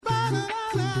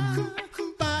You're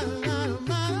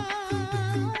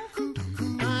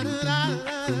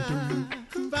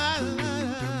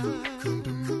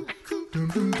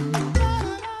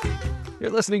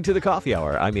listening to The Coffee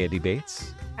Hour. I'm Andy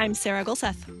Bates. I'm Sarah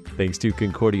Gulseth. Thanks to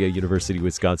Concordia University,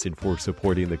 Wisconsin for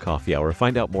supporting The Coffee Hour.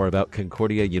 Find out more about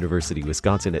Concordia University,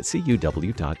 Wisconsin at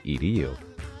cuw.edu.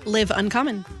 Live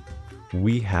uncommon.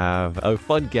 We have a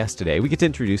fun guest today. We get to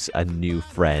introduce a new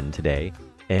friend today.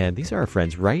 And these are our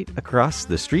friends right across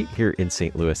the street here in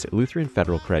St. Louis at Lutheran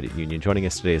Federal Credit Union. Joining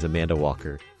us today is Amanda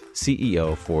Walker,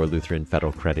 CEO for Lutheran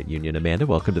Federal Credit Union. Amanda,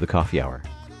 welcome to The Coffee Hour.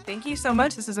 Thank you so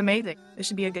much. This is amazing. This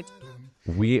should be a good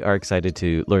time. We are excited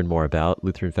to learn more about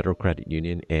Lutheran Federal Credit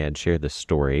Union and share the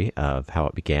story of how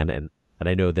it began. And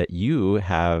I know that you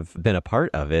have been a part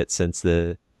of it since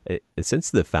the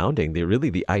founding,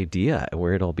 the idea and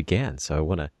where it all began. So I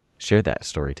want to share that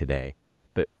story today.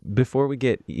 But before we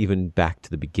get even back to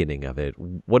the beginning of it,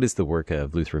 what is the work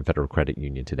of Lutheran Federal Credit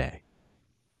Union today?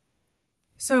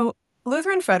 So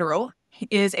Lutheran Federal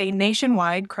is a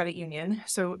nationwide credit union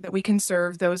so that we can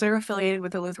serve those that are affiliated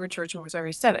with the Lutheran Church in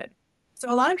Missouri Synod. So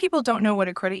a lot of people don't know what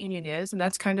a credit union is, and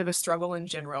that's kind of a struggle in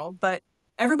general, but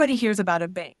everybody hears about a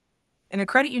bank. And a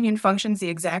credit union functions the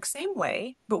exact same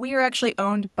way, but we are actually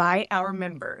owned by our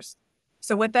members.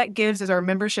 So what that gives is our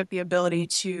membership the ability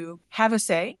to have a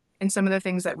say in some of the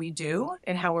things that we do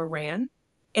and how we're ran.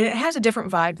 And it has a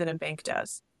different vibe than a bank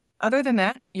does. Other than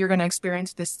that, you're going to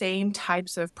experience the same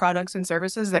types of products and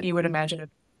services that you would imagine a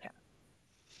bank would have.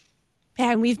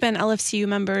 Yeah, and we've been LFCU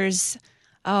members,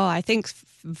 I think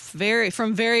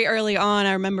from very early on.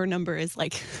 Our member number is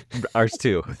like ours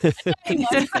too. Just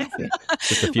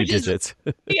a few digits.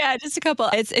 Yeah, just a couple.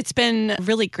 It's been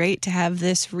really great to have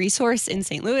this resource in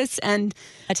St. Louis and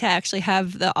to actually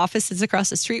have the offices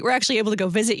across the street. We're actually able to go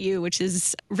visit you, which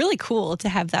is really cool to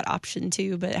have that option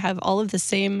too, but have all of the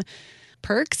same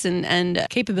perks and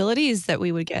capabilities that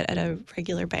we would get at a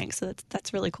regular bank. So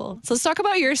that's really cool. So let's talk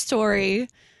about your story.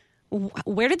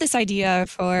 Where did this idea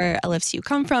for LFCU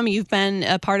come from? You've been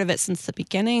a part of it since the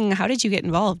beginning. How did you get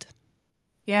involved?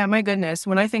 Yeah, my goodness.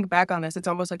 When I think back on this, it's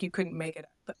almost like you couldn't make it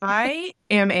up. But I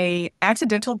am a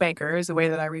accidental banker is the way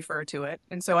that I refer to it.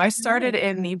 And so I started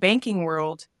in the banking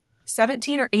world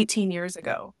 17 or 18 years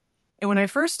ago. And when I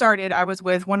first started, I was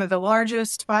with one of the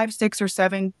largest 5, 6, or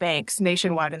 7 banks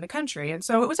nationwide in the country. And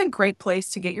so it was a great place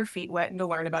to get your feet wet and to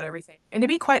learn about everything. And to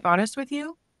be quite honest with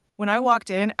you, when I walked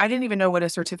in, I didn't even know what a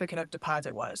certificate of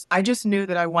deposit was. I just knew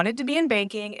that I wanted to be in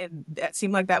banking, and that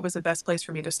seemed like that was the best place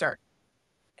for me to start.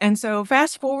 And so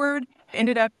fast forward,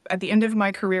 ended up at the end of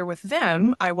my career with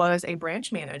them, I was a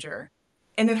branch manager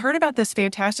and had heard about this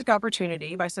fantastic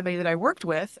opportunity by somebody that I worked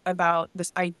with about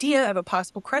this idea of a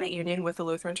possible credit union with the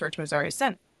Lutheran Church Missouri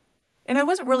Synod. And I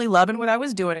wasn't really loving what I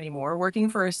was doing anymore,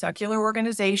 working for a secular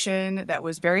organization that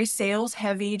was very sales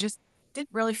heavy, just didn't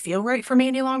really feel right for me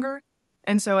any longer.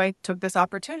 And so I took this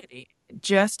opportunity.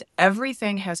 Just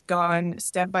everything has gone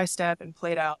step by step and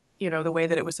played out, the way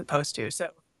that it was supposed to. So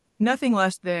nothing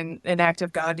less than an act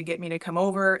of God to get me to come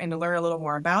over and to learn a little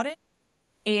more about it.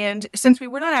 And since we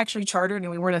were not actually chartered and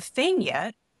we weren't a thing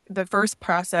yet, the first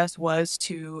process was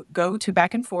to go to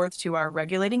back and forth to our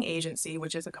regulating agency,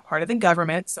 which is a part of the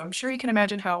government. So I'm sure you can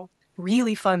imagine how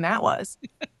really fun that was.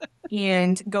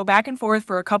 And go back and forth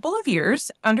for a couple of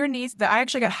years underneath that. I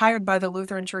actually got hired by the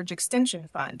Lutheran Church Extension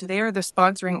Fund. They are the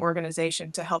sponsoring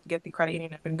organization to help get the credit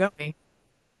union up and going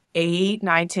 8,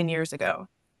 9, 10 years ago.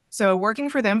 So working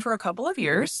for them for a couple of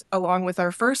years, along with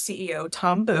our first CEO,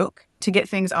 Tom Book, to get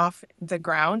things off the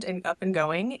ground and up and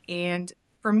going. And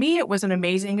for me, it was an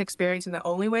amazing experience. And the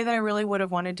only way that I really would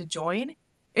have wanted to join,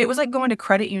 it was like going to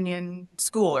credit union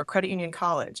school or credit union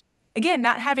college. Again,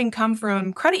 not having come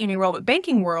from credit union world, but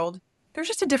banking world, there's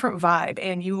just a different vibe.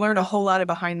 And you learn a whole lot of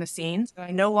behind the scenes.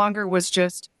 I no longer was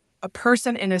just a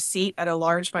person in a seat at a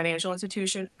large financial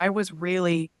institution. I was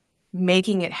really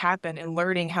making it happen and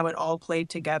learning how it all played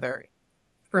together.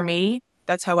 For me,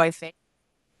 that's how I think.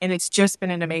 And it's just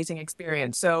been an amazing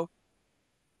experience. So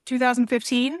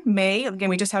 2015, May, again,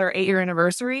 we just had our 8-year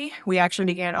anniversary. We actually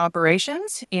began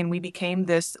operations and we became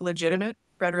this legitimate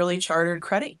federally chartered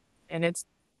credit. And it's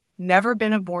never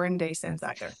been a boring day since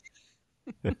either.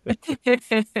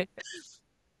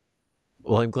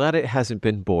 Well, I'm glad it hasn't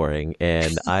been boring,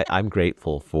 and I'm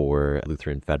grateful for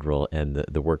Lutheran Federal and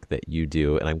the work that you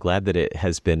do, and I'm glad that it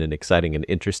has been an exciting and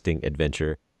interesting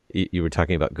adventure. You were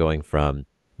talking about going from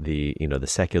the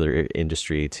secular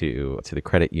industry to the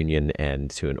credit union and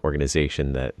to an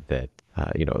organization that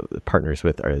partners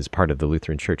with or as part of the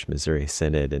Lutheran Church Missouri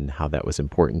Synod, and how that was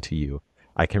important to you.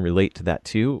 I can relate to that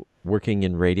too, working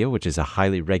in radio, which is a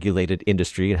highly regulated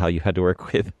industry, and how you had to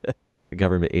work with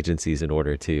government agencies in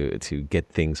order to get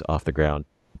things off the ground,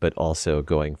 but also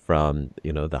going from,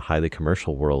 the highly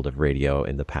commercial world of radio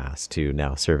in the past to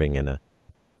now serving in a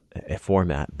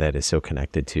format that is so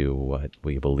connected to what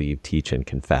we believe, teach, and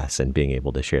confess, and being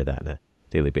able to share that on a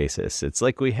daily basis. It's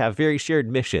like we have very shared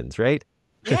missions, right?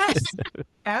 Yes, Well,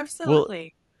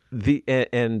 absolutely.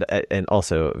 and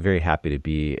also very happy to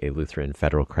be a Lutheran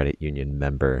Federal Credit Union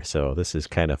member. So this is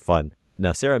kind of fun.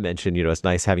 Now, Sarah mentioned, it's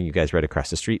nice having you guys right across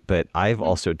the street, but I've Mhm.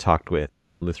 also talked with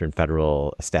Lutheran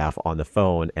Federal staff on the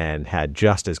phone and had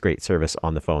just as great service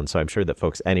on the phone. So I'm sure that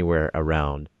folks anywhere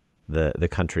around the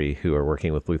country who are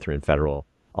working with Lutheran Federal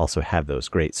also have those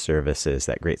great services,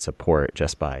 that great support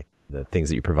just by the things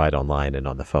that you provide online and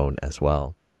on the phone as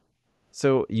well.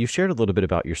 So you shared a little bit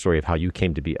about your story of how you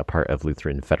came to be a part of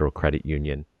Lutheran Federal Credit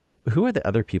Union. Who are the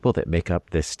other people that make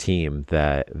up this team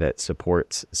that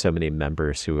supports so many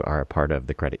members who are a part of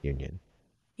the credit union?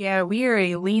 Yeah, we are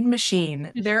a lean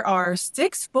machine. There are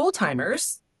 6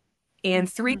 full-timers and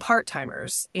 3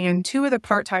 part-timers, and 2 of the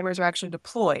part-timers are actually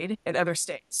deployed in other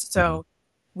states. So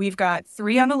we've got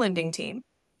 3 on the lending team,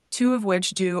 2 of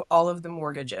which do all of the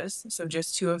mortgages. So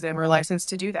just 2 of them are licensed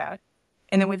to do that.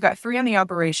 And then we've got 3 on the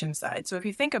operations side. So if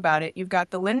you think about it, you've got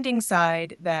the lending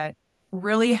side that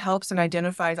really helps and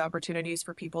identifies opportunities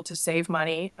for people to save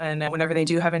money and whenever they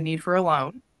do have a need for a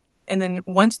loan. And then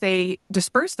once they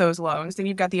disperse those loans, then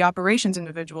you've got the operations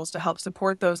individuals to help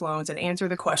support those loans and answer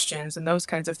the questions and those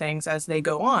kinds of things as they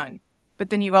go on. But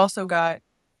then you've also got,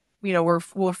 we are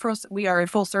a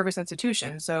full service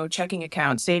institution. So checking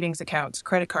accounts, savings accounts,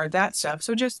 credit card, that stuff.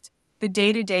 So just the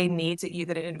day-to-day needs that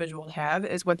an individual would have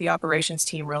is what the operations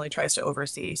team really tries to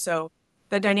oversee. So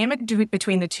the dynamic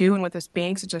between the two, and with this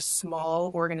being such a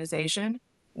small organization,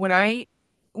 when I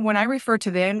refer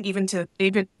to them, even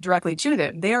directly to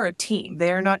them, they are a team.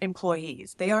 They are not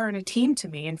employees. They are in a team to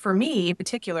me. And for me in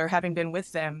particular, having been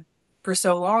with them for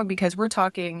so long, because we're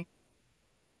talking,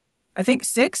 I think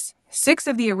six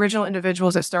of the original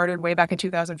individuals that started way back in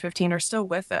 2015 are still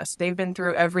with us. They've been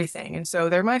through everything. And so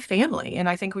they're my family. And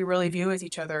I think we really view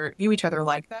each other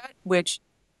like that, which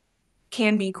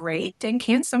can be great and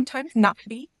can sometimes not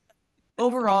be.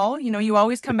 Overall, you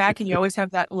always come back and you always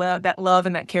have that love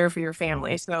and that care for your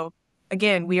family. So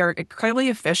again, we are incredibly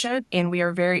efficient and we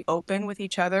are very open with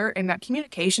each other. And that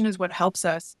communication is what helps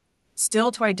us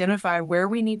still to identify where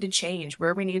we need to change,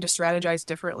 where we need to strategize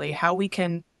differently, how we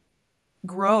can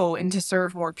grow and to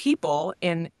serve more people.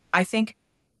 And I think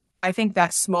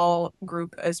that small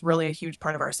group is really a huge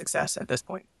part of our success at this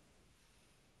point.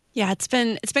 Yeah, it's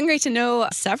been great to know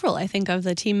several, I think, of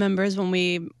the team members. When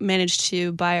we managed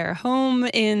to buy our home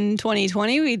in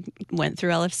 2020, we went through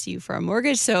LFCU for our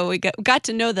mortgage. So we got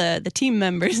to know the team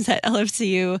members at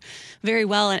LFCU very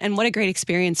well. And what a great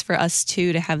experience for us,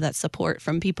 too, to have that support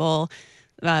from people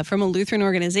from a Lutheran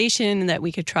organization that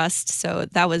we could trust. So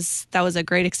that was a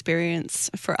great experience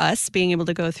for us, being able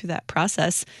to go through that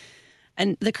process.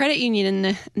 And the credit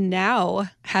union now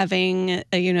having,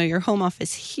 your home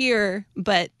office here,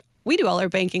 but we do all our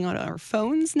banking on our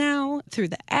phones now through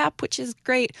the app, which is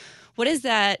great. What is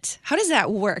that? How does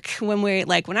that work? When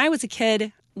I was a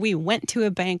kid, we went to a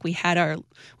bank. We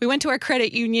went to our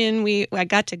credit union. I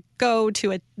got to go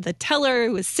to the teller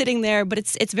who was sitting there, but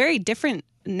it's very different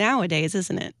nowadays,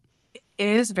 isn't it? It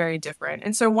is very different.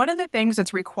 And so one of the things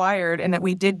that's required and that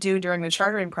we did do during the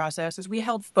chartering process is we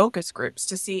held focus groups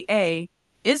to see, A,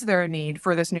 is there a need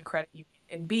for this new credit union?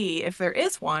 And B, if there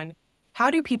is one, how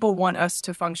do people want us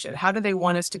to function? How do they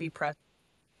want us to be present?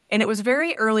 And it was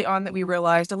very early on that we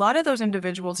realized a lot of those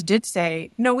individuals did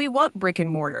say, no, we want brick and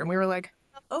mortar. And we were like,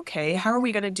 okay, how are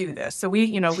we going to do this? So we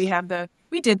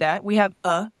did that. We have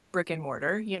a brick and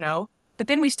mortar, but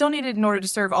then we still needed, in order to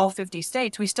serve all 50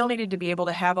 states, we still needed to be able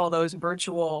to have all those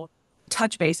virtual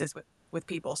touch bases with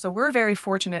people. So we're very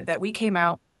fortunate that we came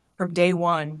out from day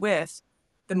one with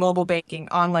the mobile banking,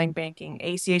 online banking,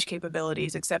 ACH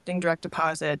capabilities, accepting direct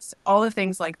deposits, all the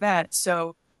things like that.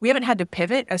 So we haven't had to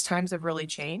pivot as times have really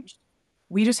changed.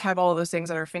 We just have all of those things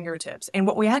at our fingertips. And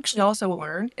what we actually also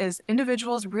learned is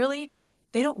individuals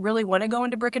they don't really want to go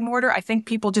into brick and mortar. I think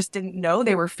people just didn't know.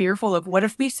 They were fearful of, what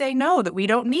if we say no, that we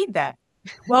don't need that?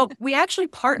 Well, we actually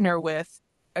partner with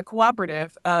a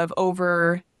cooperative of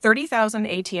over 30,000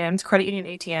 ATMs, credit union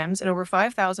ATMs, and over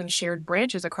 5,000 shared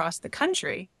branches across the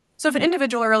country. So if an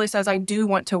individual really says, I do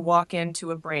want to walk into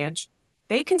a branch,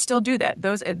 they can still do that.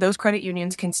 Those credit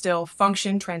unions can still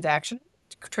function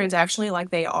transactionally like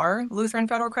they are Lutheran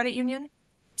Federal Credit Union.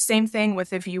 Same thing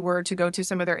with if you were to go to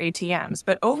some of their ATMs.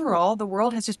 But overall, the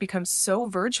world has just become so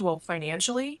virtual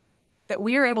financially that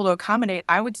we are able to accommodate,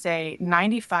 I would say,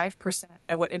 95%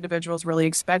 of what individuals really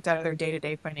expect out of their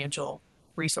day-to-day financial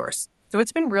resource. So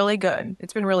it's been really good.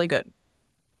 It's been really good.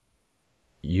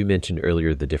 You mentioned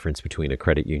earlier the difference between a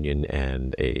credit union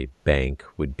and a bank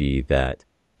would be that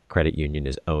credit union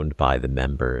is owned by the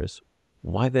members.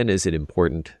 Why then is it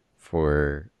important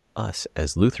for us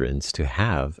as Lutherans to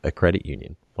have a credit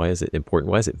union? Why is it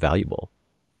important? Why is it valuable?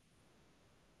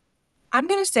 I'm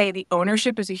going to say the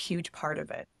ownership is a huge part of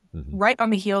it. Mm-hmm. Right on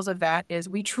the heels of that is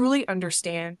we truly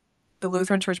understand the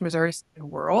Lutheran Church Missouri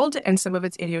world and some of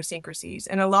its idiosyncrasies.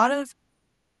 And a lot of,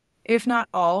 if not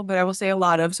all, but I will say a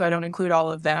lot of, so I don't include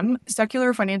all of them,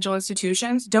 secular financial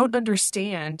institutions don't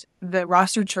understand the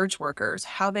rostered church workers,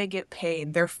 how they get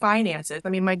paid, their finances. I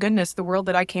mean, my goodness, the world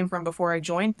that I came from before I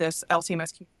joined this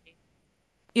LCMS community,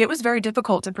 it was very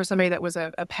difficult for somebody that was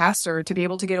a pastor to be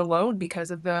able to get a loan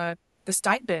because of the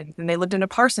stipend, and they lived in a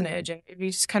parsonage, and we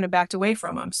just kind of backed away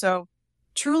from them. So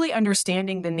truly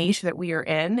understanding the niche that we are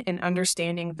in and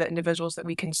understanding the individuals that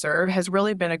we can serve has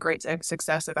really been a great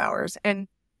success of ours. And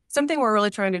something we're really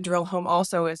trying to drill home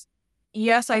also is,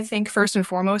 yes, I think first and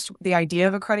foremost, the idea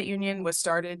of a credit union was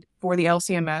started for the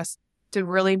LCMS to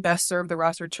really best serve the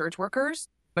rostered church workers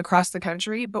across the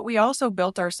country, but we also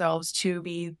built ourselves to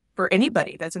be for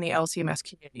anybody that's in the LCMS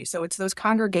community. So it's those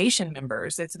congregation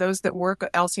members, it's those that work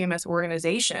at LCMS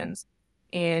organizations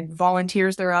and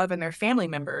volunteers thereof and their family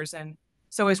members. And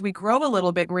so as we grow a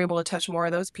little bit, we're able to touch more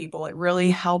of those people. It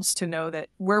really helps to know that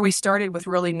where we started with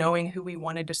really knowing who we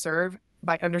wanted to serve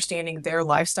by understanding their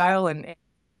lifestyle and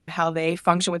how they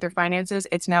function with their finances,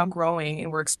 it's now growing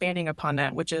and we're expanding upon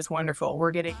that, which is wonderful.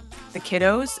 We're getting the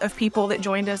kiddos of people that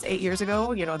joined us 8 years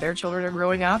ago. You know, their children are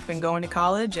growing up and going to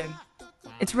college, and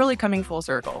it's really coming full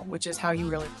circle, which is how you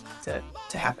really want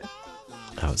to happen.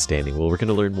 Outstanding. Well, we're going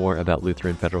to learn more about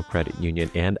Lutheran Federal Credit Union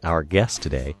and our guest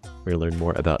today. We're going to learn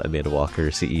more about Amanda Walker,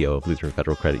 CEO of Lutheran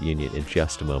Federal Credit Union, in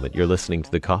just a moment. You're listening to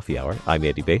The Coffee Hour. I'm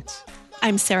Andy Bates.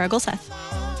 I'm Sarah Gulseth.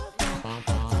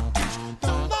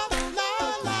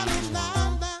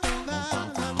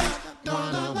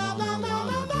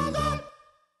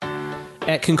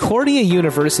 At Concordia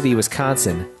University,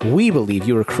 Wisconsin, we believe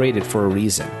you were created for a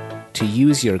reason: to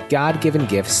use your God-given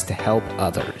gifts to help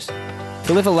others,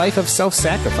 to live a life of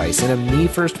self-sacrifice in a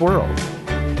me-first world,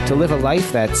 to live a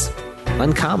life that's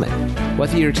uncommon.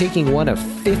 Whether you're taking one of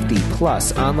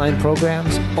 50-plus online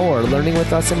programs or learning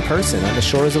with us in person on the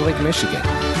shores of Lake Michigan,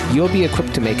 you'll be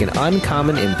equipped to make an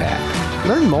uncommon impact.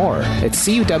 Learn more at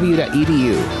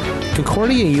cuw.edu.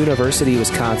 Concordia University,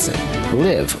 Wisconsin.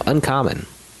 Live uncommon.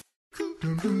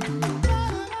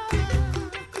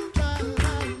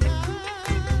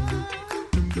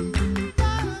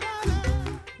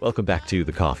 Welcome back to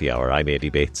The Coffee Hour. I'm Andy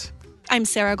Bates. I'm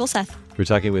Sarah Gulseth. We're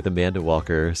talking with Amanda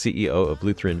Walker, CEO of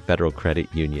Lutheran Federal Credit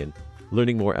Union,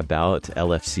 learning more about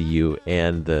LFCU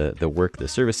and the work, the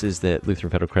services that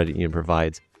Lutheran Federal Credit Union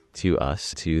provides to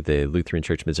us, to the Lutheran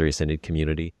Church Missouri Synod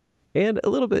community, and a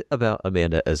little bit about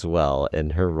Amanda as well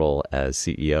and her role as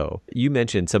CEO. You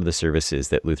mentioned some of the services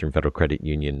that Lutheran Federal Credit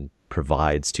Union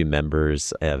provides to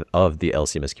members of the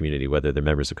LCMS community, whether they're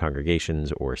members of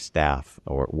congregations or staff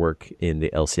or work in the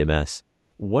LCMS.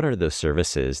 What are those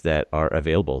services that are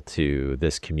available to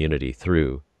this community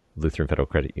through Lutheran Federal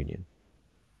Credit Union?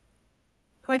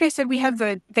 Like I said, we have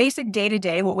the basic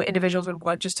day-to-day, what individuals would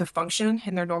want just to function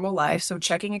in their normal life. So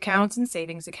checking accounts and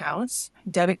savings accounts,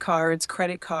 debit cards,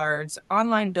 credit cards,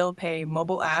 online bill pay,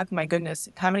 mobile app. My goodness,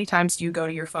 how many times do you go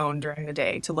to your phone during the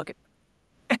day to look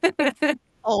at?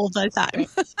 All the time.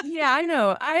 Yeah, I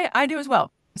know. I do as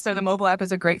well. So the mobile app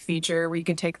is a great feature where you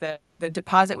can take the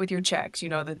deposit with your checks, you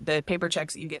know, the paper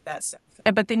checks that you get, that stuff.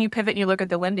 But then you pivot and you look at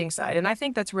the lending side. And I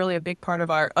think that's really a big part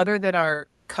of our, other than our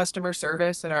customer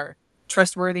service and our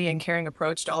trustworthy and caring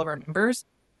approach to all of our members,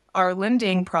 our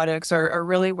lending products are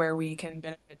really where we can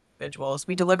benefit individuals.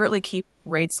 We deliberately keep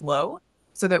rates low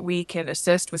so that we can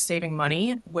assist with saving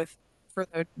money for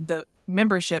the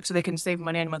membership, so they can save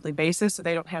money on a monthly basis so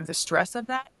they don't have the stress of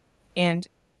that. And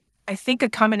I think a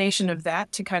combination of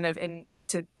that to kind of,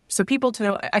 so people to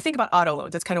know, I think about auto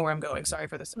loans. That's kind of where I'm going. Sorry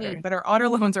for this. But our auto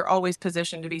loans are always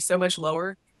positioned to be so much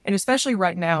lower. And especially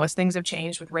right now, as things have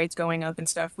changed with rates going up and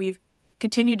stuff, we've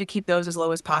continued to keep those as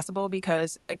low as possible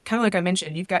because, kind of like I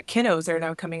mentioned, you've got kiddos that are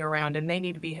now coming around and they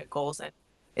need to be vehicles. And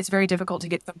it's very difficult to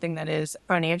get something that is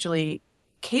financially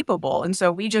capable. And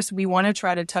so we want to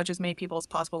try to touch as many people as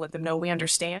possible, let them know we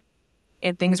understand.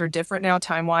 And things are different now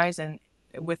time-wise and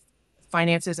with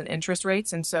finances and interest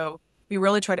rates. And so we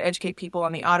really try to educate people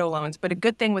on the auto loans. But a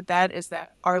good thing with that is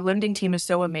that our lending team is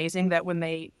so amazing that when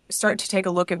they start to take a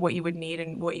look at what you would need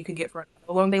and what you could get for an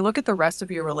auto loan, they look at the rest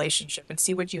of your relationship and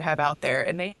see what you have out there.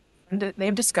 And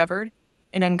they've discovered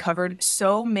and uncovered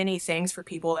so many things for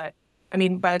people that I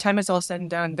mean, by the time it's all said and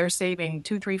done, they're saving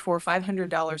 $200, $300, $400,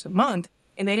 $500 a month,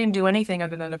 and they didn't do anything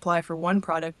other than apply for one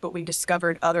product, but we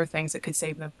discovered other things that could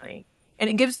save them money. And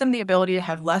it gives them the ability to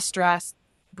have less stress,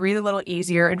 breathe a little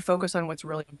easier, and focus on what's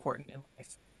really important in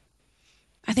life.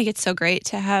 I think it's so great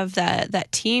to have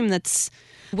that team that's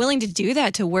willing to do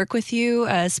that, to work with you,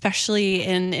 especially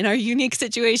in our unique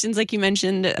situations, like you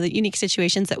mentioned, the unique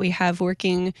situations that we have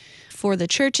working for the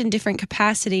church in different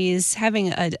capacities.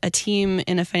 Having a team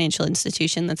in a financial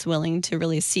institution that's willing to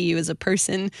really see you as a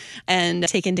person and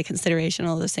take into consideration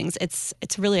all those things, it's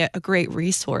really a great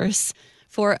resource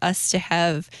for us to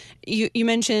have. You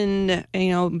mentioned,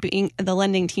 being the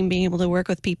lending team, being able to work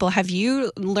with people. Have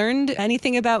you learned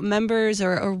anything about members,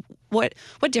 or what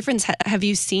difference have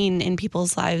you seen in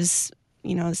people's lives,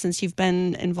 since you've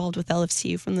been involved with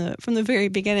LFCU from the very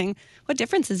beginning? What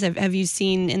differences have you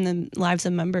seen in the lives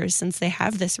of members since they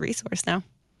have this resource now?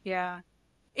 Yeah.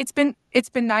 It's been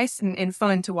nice and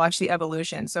fun to watch the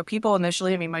evolution. So people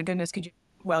initially, I mean, my goodness, you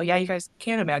guys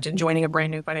can't imagine joining a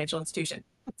brand new financial institution.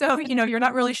 So, you're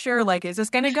not really sure, like, is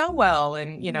this going to go well?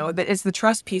 And, it's the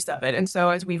trust piece of it. And so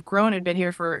as we've grown and been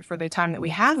here for the time that we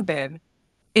have been,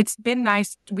 it's been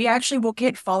nice. We actually will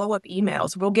get follow-up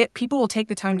emails. People will take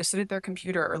the time to sit at their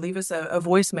computer or leave us a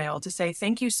voicemail to say,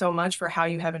 thank you so much for how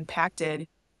you have impacted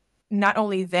not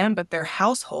only them, but their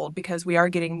household, because we are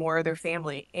getting more of their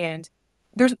family. And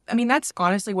that's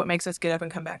honestly what makes us get up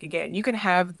and come back again. You can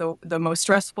have the most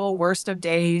stressful, worst of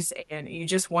days, and you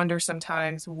just wonder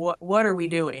sometimes, what are we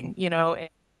doing? And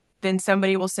then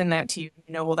somebody will send that to you.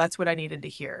 Well, that's what I needed to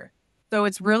hear. So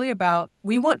it's really about,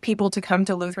 we want people to come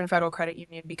to Lutheran Federal Credit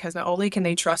Union because not only can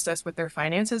they trust us with their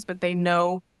finances, but they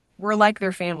know we're like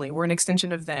their family. We're an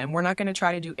extension of them. We're not going to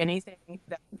try to do anything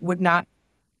that would not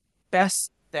best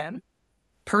them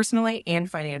personally and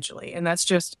financially. And that's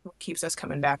just what keeps us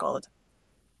coming back all the time.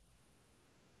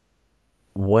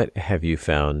 What have you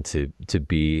found to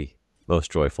be most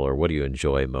joyful, or what do you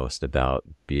enjoy most about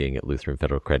being at Lutheran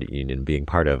Federal Credit Union, being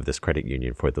part of this credit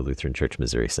union for the Lutheran Church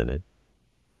Missouri Synod?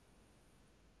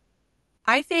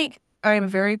 I think I am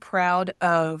very proud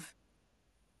of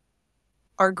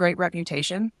our great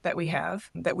reputation that we have,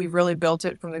 that we've really built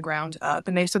it from the ground up.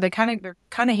 And they're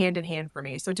kind of hand in hand for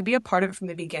me. So to be a part of it from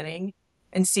the beginning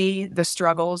and see the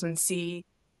struggles and see,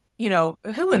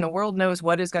 who in the world knows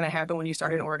what is going to happen when you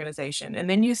start an organization. And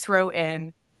then you throw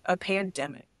in a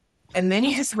pandemic, and then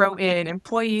you throw in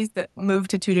employees that move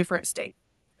to 2 different states,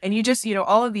 and you just,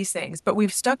 all of these things, but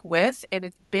we've stuck with, and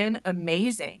it's been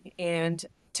amazing. And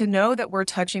to know that we're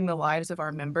touching the lives of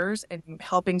our members and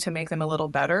helping to make them a little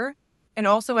better. And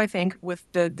also, I think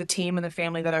with the team and the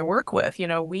family that I work with,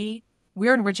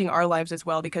 we're enriching our lives as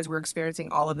well, because we're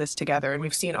experiencing all of this together, and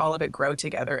we've seen all of it grow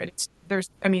together.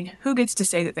 And who gets to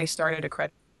say that they started a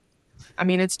credit?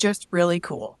 It's just really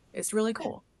cool. It's really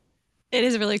cool. It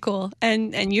is really cool.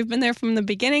 And you've been there from the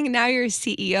beginning. Now you're a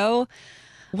CEO.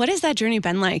 What has that journey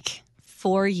been like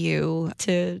for you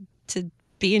to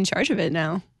be in charge of it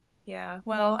now? Yeah,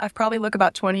 well, I probably look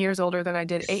about 20 years older than I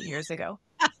did 8 years ago.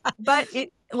 But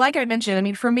like I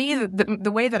mentioned, for me,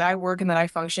 the way that I work and that I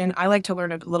function, I like to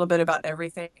learn a little bit about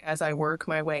everything as I work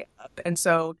my way up. And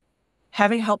so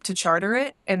having helped to charter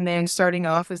it, and then starting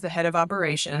off as the head of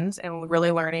operations and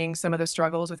really learning some of the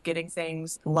struggles with getting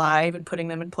things live and putting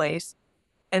them in place.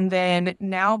 And then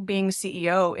now being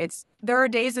CEO, there are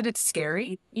days that it's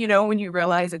scary, when you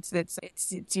realize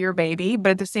it's your baby.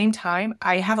 But at the same time,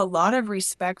 I have a lot of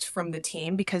respect from the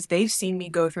team because they've seen me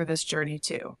go through this journey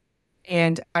too.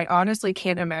 And I honestly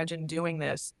can't imagine doing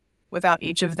this without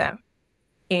each of them.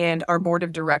 And our board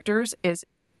of directors is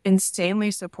insanely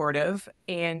supportive.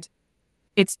 And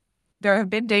there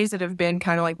have been days that have been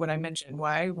kind of like what I mentioned.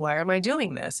 Why am I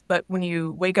doing this? But when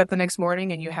you wake up the next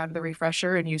morning and you have the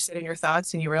refresher and you sit in your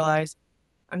thoughts and you realize,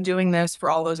 I'm doing this for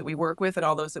all those that we work with and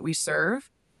all those that we serve,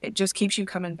 it just keeps you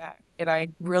coming back. And I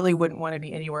really wouldn't want to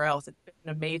be anywhere else. It's been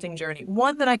an amazing journey.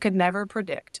 One that I could never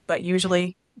predict, but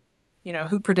usually,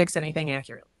 who predicts anything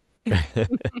accurately?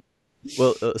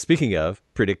 Well, speaking of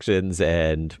predictions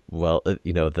and,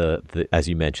 the as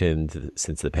you mentioned,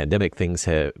 since the pandemic, things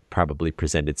have probably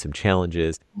presented some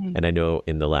challenges. And I know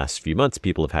in the last few months,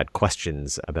 people have had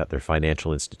questions about their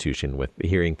financial institution with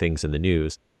hearing things in the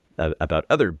news about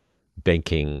other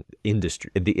banking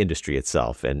industry, the industry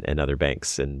itself, and other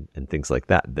banks and things like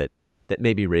that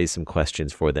maybe raise some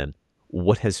questions for them.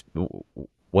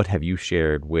 What have you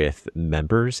shared with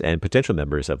members and potential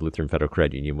members of Lutheran Federal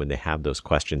Credit Union when they have those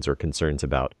questions or concerns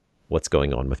about what's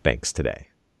going on with banks today?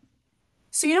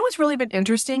 So you know what's really been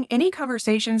interesting? Any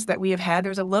conversations that we have had,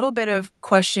 there's a little bit of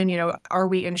question, are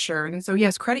we insured? And so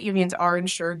yes, credit unions are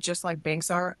insured just like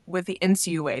banks are with the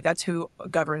NCUA. That's who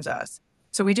governs us.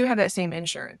 So we do have that same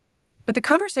insurance. But the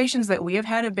conversations that we have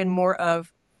had have been more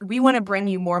of, we want to bring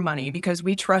you more money because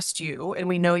we trust you and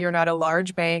we know you're not a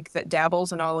large bank that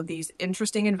dabbles in all of these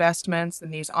interesting investments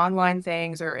and these online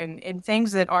things or in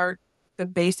things that are the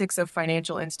basics of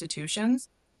financial institutions.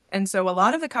 And so a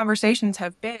lot of the conversations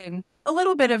have been a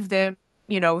little bit of them,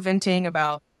 venting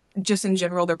about just in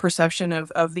general their perception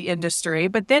of the industry.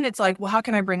 But then it's like, well, how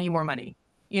can I bring you more money?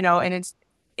 And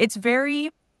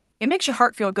it makes your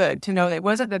heart feel good to know that it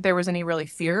wasn't that there was any really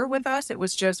fear with us. It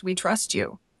was just, we trust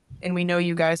you and we know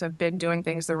you guys have been doing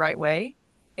things the right way.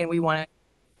 And we want to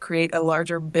create a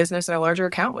larger business and a larger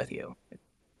account with you.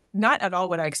 Not at all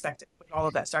what I expected when all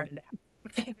of that started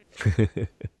to happen.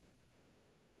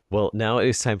 Well, now it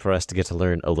is time for us to get to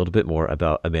learn a little bit more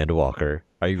about Amanda Walker.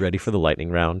 Are you ready for the lightning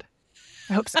round?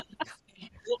 I hope so.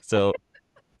 So,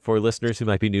 for listeners who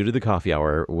might be new to the coffee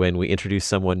hour, when we introduce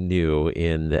someone new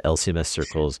in the LCMS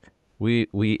circles, we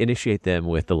initiate them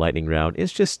with the lightning round.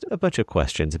 It's just a bunch of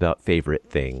questions about favorite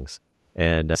things.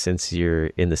 And since you're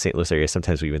in the St. Louis area,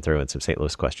 sometimes we even throw in some St.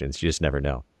 Louis questions. You just never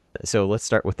know. So let's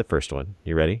start with the first one.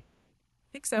 You ready?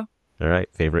 I think so. All right.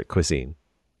 Favorite cuisine?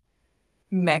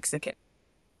 Mexican.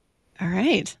 All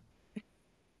right.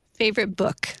 Favorite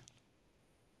book?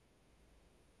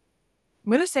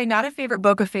 I'm going to say not a favorite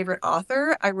book, a favorite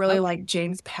author. I really like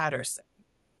James Patterson.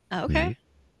 Okay. Mm-hmm.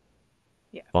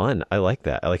 Yeah. Fun. I like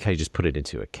that. I like how you just put it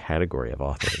into a category of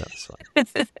author. That's fun.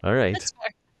 All right. That's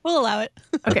fair. We'll allow it.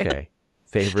 Okay.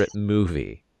 Favorite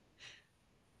movie?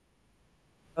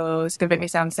 Oh, it's going to make me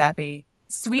sound sappy.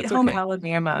 Sweet That's Home okay.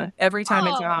 Alabama. Every time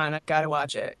it's Oh. on, I've got to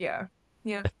watch it. Yeah.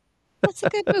 Yeah. That's a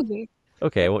good movie.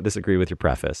 Okay, I won't disagree with your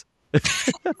preface.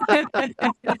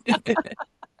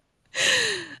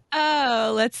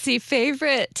 Oh, let's see.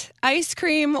 Favorite ice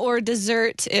cream or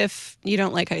dessert if you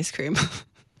don't like ice cream?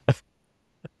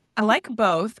 I like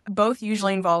both. Both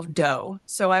usually involve dough.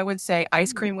 So I would say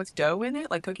ice cream with dough in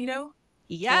it, like cookie dough.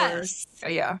 Yes.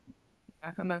 Yeah.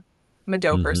 I'm a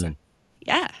dough person.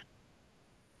 Yeah.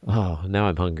 Oh, now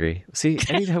I'm hungry. See,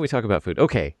 anytime we talk about food.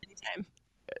 Okay. Anytime.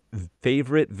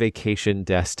 Favorite vacation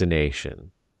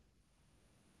destination?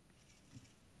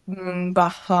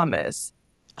 Bahamas.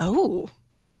 Oh.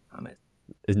 Bahamas.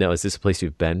 Now, is this a place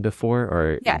you've been before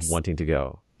or Yes. wanting to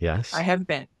go? Yes? I have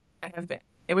been.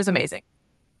 It was amazing.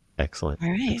 Excellent. All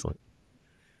right. Excellent.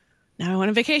 Now I want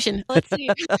a vacation. Let's see.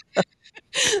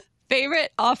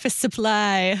 Favorite office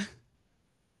supply?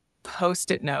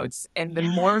 Post-it notes, and the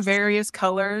more various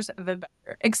colors, the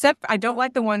better. Except I don't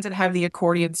like the ones that have the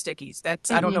accordion stickies. I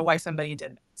don't know why somebody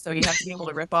did it. So you have to be able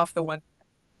to rip off the one.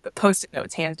 But Post-it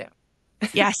notes, hands down.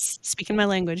 Yes. Speaking my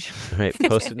language. All right.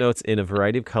 Post-it notes in a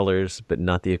variety of colors, but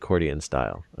not the accordion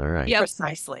style. All right. Yep.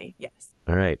 Precisely. Yes.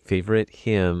 All right. Favorite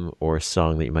hymn or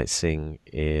song that you might sing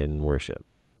in worship?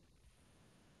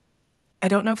 I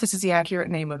don't know if this is the accurate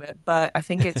name of it, but I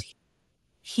think it's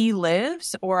He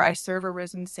Lives or I Serve a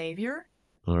Risen Savior.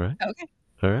 All right. Okay.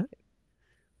 All right.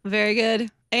 Very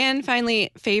good. And finally,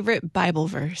 favorite Bible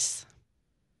verse?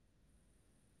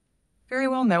 Very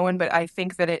well known, but I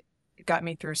think that it got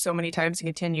me through so many times and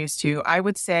continues to. I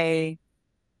would say,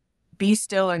 be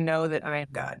still and know that I am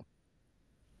God.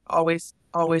 Always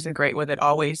a great one that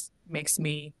always makes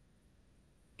me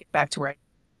get back to where I am.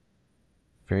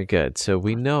 Very good. So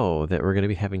we know that we're going to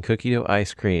be having cookie dough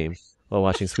ice cream while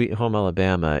watching Sweet Home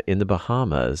Alabama in the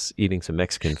Bahamas, eating some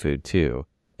Mexican food too.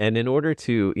 And in order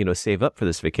to, save up for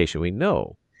this vacation, we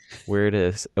know where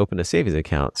to open a savings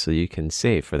account so you can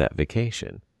save for that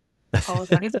vacation. All of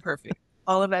that is perfect.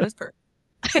 All of that is perfect.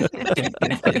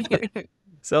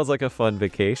 Sounds like a fun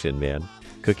vacation, man.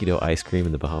 Cookie dough ice cream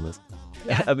in the Bahamas.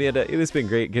 Yeah. Amanda, it has been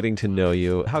great getting to know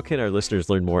you. How can our listeners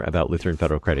learn more about Lutheran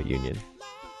Federal Credit Union?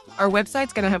 Our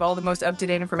website's going to have all the most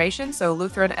up-to-date information, so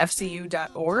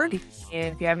lutheranfcu.org.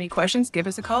 And if you have any questions, give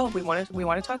us a call. We want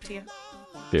to talk to you.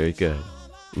 Very good.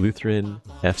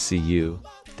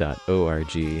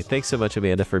 lutheranfcu.org. Thanks so much,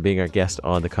 Amanda, for being our guest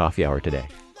on the Coffee Hour today.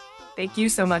 Thank you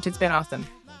so much. It's been awesome.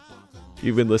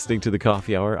 You've been listening to the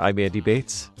Coffee Hour. I'm Andy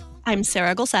Bates. I'm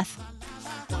Sarah Gulseth.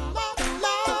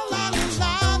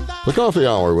 The Coffee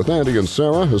Hour with Andy and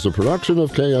Sarah is a production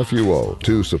of KFUO.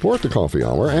 To support the Coffee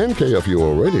Hour and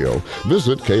KFUO Radio,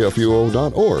 visit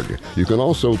KFUO.org. You can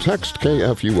also text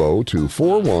KFUO to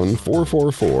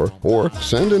 41444 or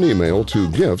send an email to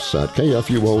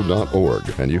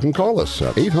gifts@KFUO.org. And you can call us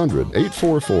at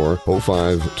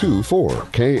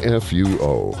 800-844-0524.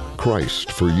 KFUO.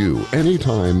 Christ for you,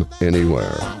 anytime,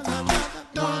 anywhere.